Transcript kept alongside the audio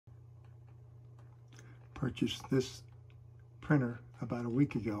purchased this printer about a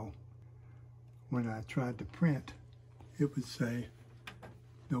week ago. When I tried to print, it would say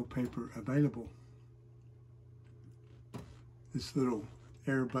no paper available. This little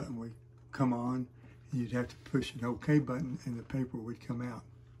error button would come on and you'd have to push an OK button and the paper would come out.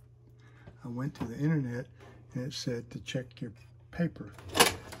 I went to the internet and it said to check your paper.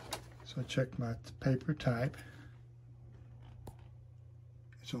 So I checked my paper type.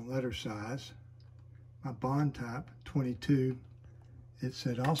 It's on letter size. My bond type, 22. It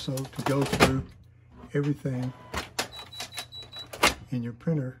said also to go through everything in your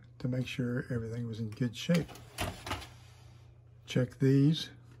printer to make sure everything was in good shape. Check these.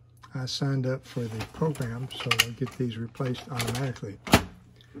 I signed up for the program, so I'll get these replaced automatically.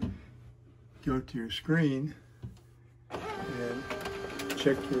 Go to your screen and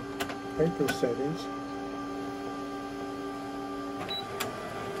check your paper settings.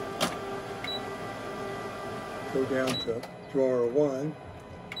 Go down to drawer 1,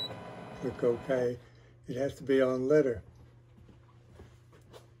 click OK. It has to be on letter.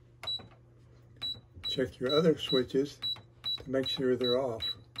 Check your other switches to make sure they're off.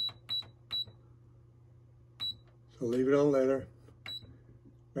 So leave it on letter.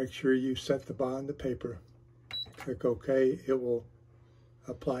 Make sure you set the bond to paper. Click OK, it will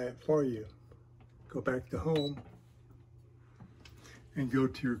apply it for you. Go back to home and go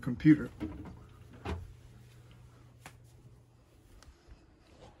to your computer.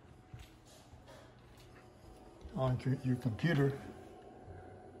 On your computer,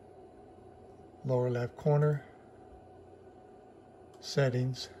 lower left corner,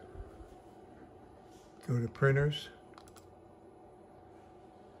 settings, go to printers,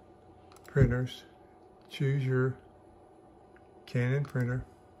 choose your Canon printer,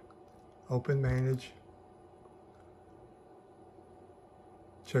 open manage,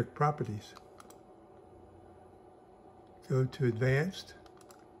 check properties, go to advanced,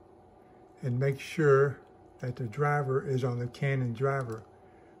 and make sure that the driver is on the Canon driver.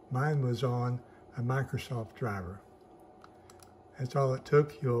 Mine was on a Microsoft driver. That's all it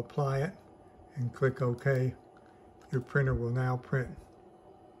took. You'll apply it and click OK. Your printer will now print.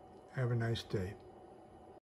 Have a nice day.